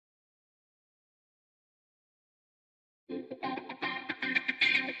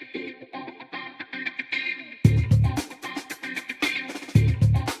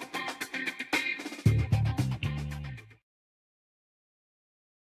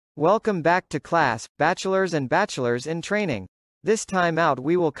Welcome back to class, bachelors and bachelors in training. This time out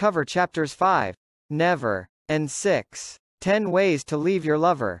we will cover chapters 5, Never, and 6, 10 ways to leave your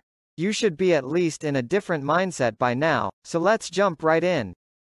lover. You should be at least in a different mindset by now, so let's jump right in.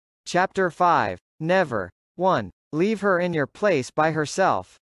 Chapter 5, Never. 1. Leave her in your place by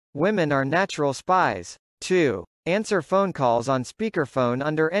herself. Women are natural spies. 2. Answer phone calls on speakerphone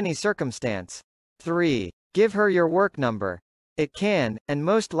under any circumstance. 3. Give her your work number. It can, and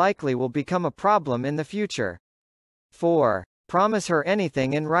most likely will become a problem in the future. 4. Promise her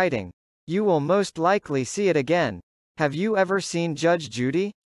anything in writing. You will most likely see it again. Have you ever seen Judge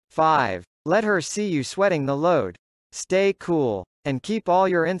Judy? 5. Let her see you sweating the load. Stay cool, and keep all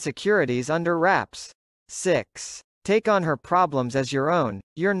your insecurities under wraps. 6. Take on her problems as your own,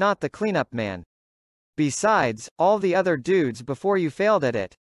 you're not the cleanup man. Besides, all the other dudes before you failed at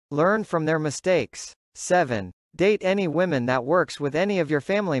it. Learn from their mistakes. 7. Date any women that works with any of your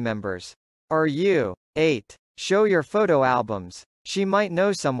family members. Or you. 8. Show your photo albums. She might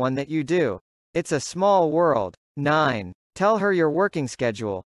know someone that you do. It's a small world. 9. Tell her your working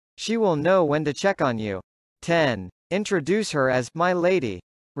schedule. She will know when to check on you. 10. Introduce her as my lady.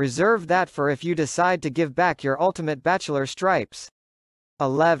 Reserve that for if you decide to give back your ultimate bachelor stripes.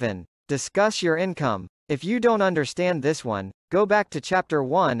 11. Discuss your income. If you don't understand this one, go back to chapter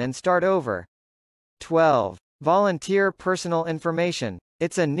 1 and start over. 12. Volunteer personal information.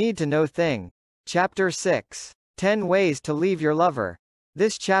 It's a need-to-know thing. Chapter 6. 10 ways to leave your lover.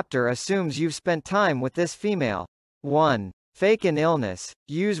 This chapter assumes you've spent time with this female. 1. Fake an illness.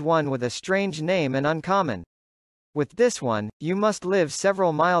 Use one with a strange name and uncommon. With this one, you must live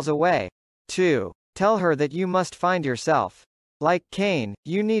several miles away. 2. Tell her that you must find yourself. Like Cain,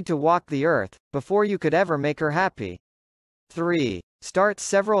 you need to walk the earth, before you could ever make her happy. 3. Start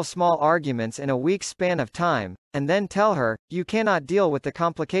several small arguments in a week's span of time, and then tell her, you cannot deal with the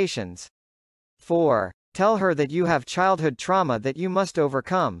complications. 4. Tell her that you have childhood trauma that you must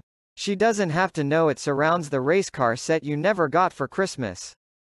overcome. She doesn't have to know it surrounds the race car set you never got for Christmas.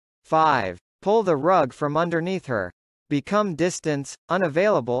 5. Pull the rug from underneath her. Become distant,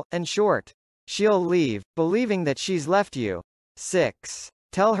 unavailable, and short. She'll leave, believing that she's left you. 6.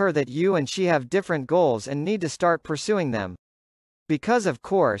 Tell her that you and she have different goals and need to start pursuing them. Because of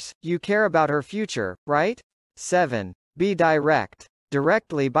course, you care about her future, right? 7. Be direct.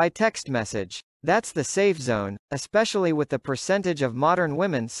 Directly by text message. That's the safe zone, especially with the percentage of modern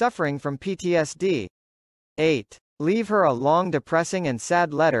women suffering from PTSD. 8. Leave her a long depressing and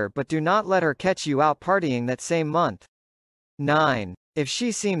sad letter but do not let her catch you out partying that same month. 9. If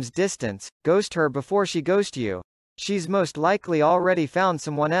she seems distant, ghost her before she ghosts you. She's most likely already found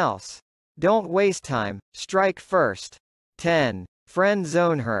someone else. Don't waste time, strike first. 10. Friend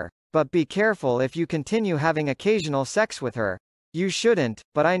zone her. But be careful if you continue having occasional sex with her. You shouldn't,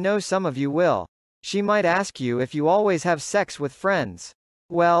 but I know some of you will. She might ask you if you always have sex with friends.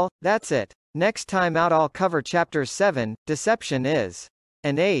 Well, that's it. Next time out I'll cover chapters 7, Deception is.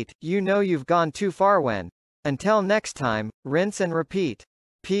 And 8, You know you've gone too far when. Until next time, rinse and repeat.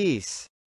 Peace.